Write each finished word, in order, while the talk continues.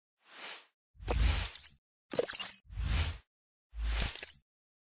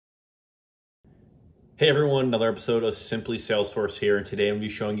Hey everyone, another episode of Simply Salesforce here, and today I'm going to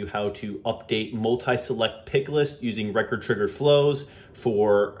be showing you how to update multi-select pick list using record triggered flows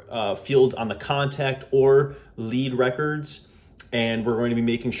for fields on the contact or lead records. And we're going to be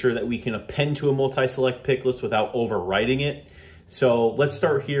making sure that we can append to a multi-select pick list without overwriting it. So let's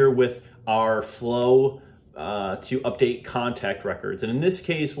start here with our flow to update contact records. And in this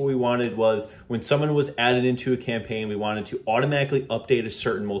case, what we wanted was when someone was added into a campaign, we wanted to automatically update a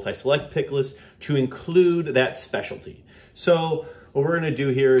certain multi-select pick list to include that specialty. So what we're going to do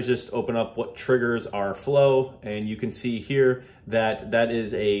here is just open up what triggers our flow. And you can see here that that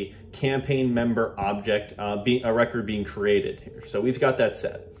is a campaign member object, a record being created here. So we've got that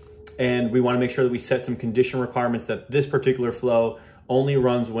set. And we want to make sure that we set some condition requirements that this particular flow only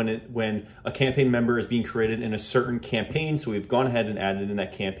runs when a campaign member is being created in a certain campaign. So we've gone ahead and added in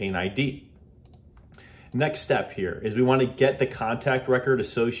that campaign ID. Next step here is we want to get the contact record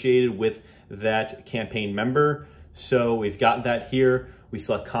associated with that campaign member. So we've got that here. We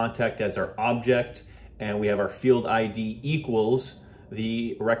select contact as our object, and we have our field ID equals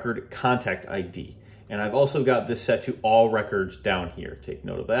the record contact ID. And I've also got this set to all records down here. Take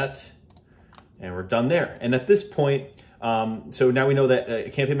note of that. And we're done there. And at this point, so now we know that a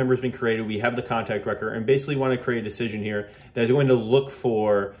campaign member has been created. We have the contact record, and basically want to create a decision here that is going to look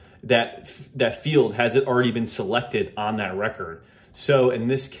for that field. Has it already been selected on that record? So in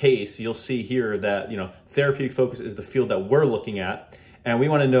this case, you'll see here that, therapeutic focus is the field that we're looking at. And we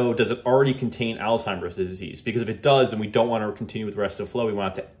want to know, does it already contain Alzheimer's disease? Because if it does, then we don't want to continue with the rest of the flow. We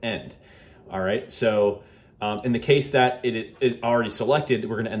want it to end. All right. So in the case that it is already selected,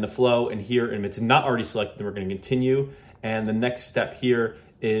 we're going to end the flow. And here, and if it's not already selected, then we're going to continue. And the next step here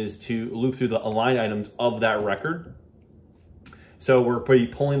is to loop through the align items of that record. So we're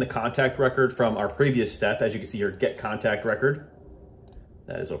pulling the contact record from our previous step. As you can see here, get contact record.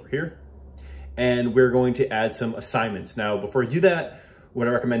 That is over here. And we're going to add some assignments. Now, before you do that, what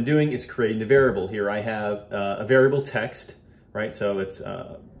I recommend doing is creating the variable. Here I have a variable text, right? So it's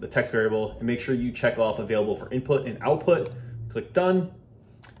the text variable, and make sure you check off available for input and output. Click done.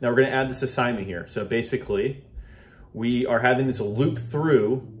 Now we're going to add this assignment here. So basically, we are having this loop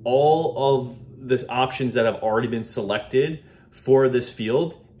through all of the options that have already been selected for this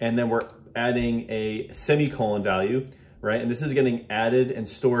field. And then we're adding a semicolon value, right? And this is getting added and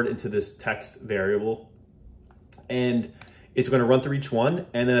stored into this text variable. And it's going to run through each one.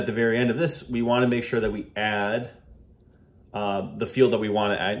 And then at the very end of this, we want to make sure that we add the field that we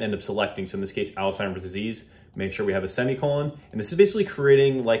want to end up selecting. So in this case, Alzheimer's disease. Make sure we have a semicolon. And this is basically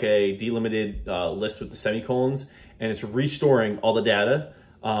creating like a delimited list with the semicolons. And it's restoring all the data.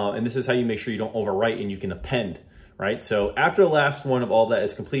 And this is how you make sure you don't overwrite and you can append, right? So after the last one of all that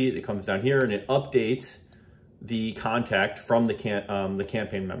is complete, it comes down here and it updates the contact from the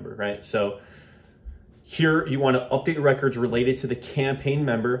campaign member, right? So here you want to update records related to the campaign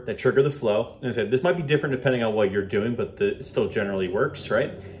member that trigger the flow. And I said, this might be different depending on what you're doing, but it still generally works,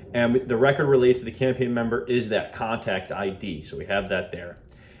 right? And the record related to the campaign member is that contact ID. So we have that there.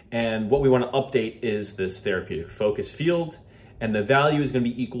 And what we want to update is this therapeutic focus field. And the value is going to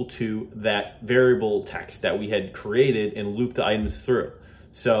be equal to that variable text that we had created and looped the items through.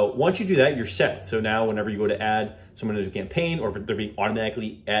 So once you do that, you're set. So now whenever you go to add someone to a campaign, or if they're being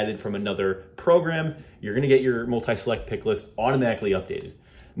automatically added from another program, you're going to get your multi-select pick list automatically updated.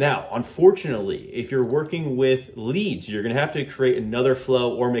 Now, unfortunately, if you're working with leads, you're going to have to create another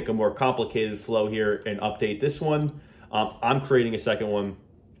flow or make a more complicated flow here and update this one. I'm creating a second one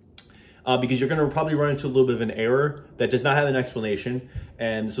because you're going to probably run into a little bit of an error that does not have an explanation.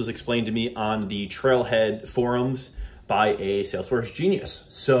 And this was explained to me on the Trailhead forums by a Salesforce genius.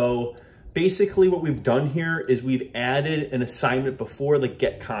 So basically what we've done here is we've added an assignment before the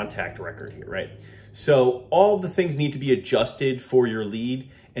get contact record here, right? So all the things need to be adjusted for your lead.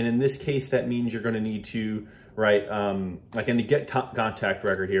 And in this case, that means you're going to need to, right, like in the get contact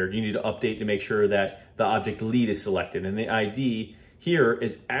record here, you need to update to make sure that the object lead is selected. And the ID here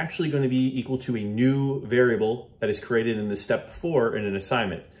is actually going to be equal to a new variable that is created in the step before in an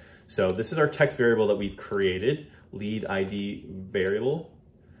assignment. So this is our text variable that we've created, lead ID variable.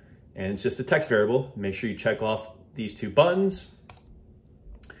 And it's just a text variable. Make sure you check off these two buttons.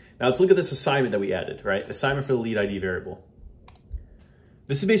 Now let's look at this assignment that we added, right? Assignment for the lead ID variable.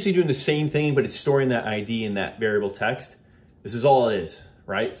 This is basically doing the same thing, but it's storing that ID in that variable text. This is all it is,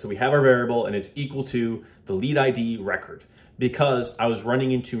 right? So we have our variable and it's equal to the lead ID record, because I was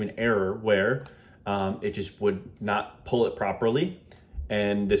running into an error where it just would not pull it properly.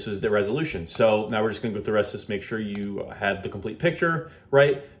 And this was the resolution. So now we're just gonna go through the rest of this, make sure you have the complete picture,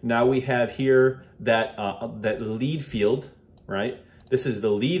 right? Now we have here that, that lead field, right? This is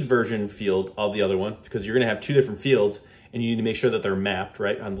the lead version field of the other one, because you're gonna have two different fields and you need to make sure that they're mapped,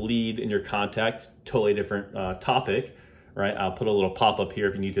 right? On lead and your contact, totally different topic, right? I'll put a little pop-up here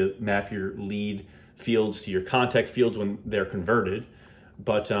if you need to map your lead fields to your contact fields when they're converted.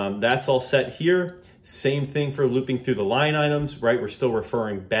 But that's all set here. Same thing for looping through the line items, right? We're still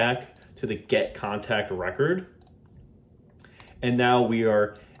referring back to the get contact record. And now we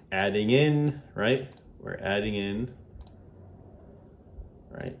are adding in, right? We're adding in,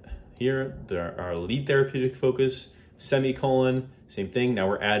 right here, our lead therapeutic focus, semicolon, same thing. Now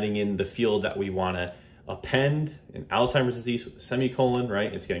we're adding in the field that we want to append in Alzheimer's disease with a semicolon,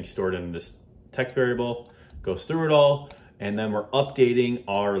 right? It's getting stored in this text variable, goes through it all. And then we're updating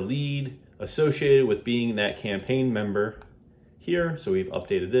our lead associated with being that campaign member here. So we've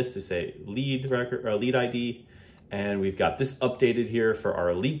updated this to say lead record or lead ID. And we've got this updated here for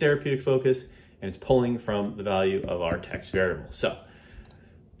our lead therapeutic focus, and it's pulling from the value of our text variable. So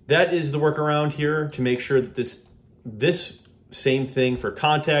that is the workaround here to make sure that this same thing for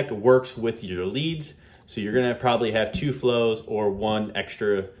contact works with your leads. So you're gonna probably have two flows or one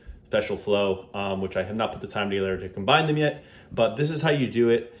extra special flow, which I have not put the time together to combine them yet, but this is how you do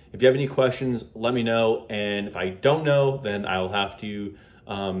it. If you have any questions, let me know. And if I don't know, then I'll have to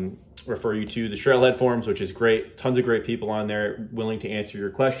refer you to the Trailhead forums, which is great. Tons of great people on there willing to answer your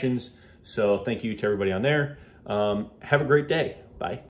questions. So thank you to everybody on there. Have a great day. Bye.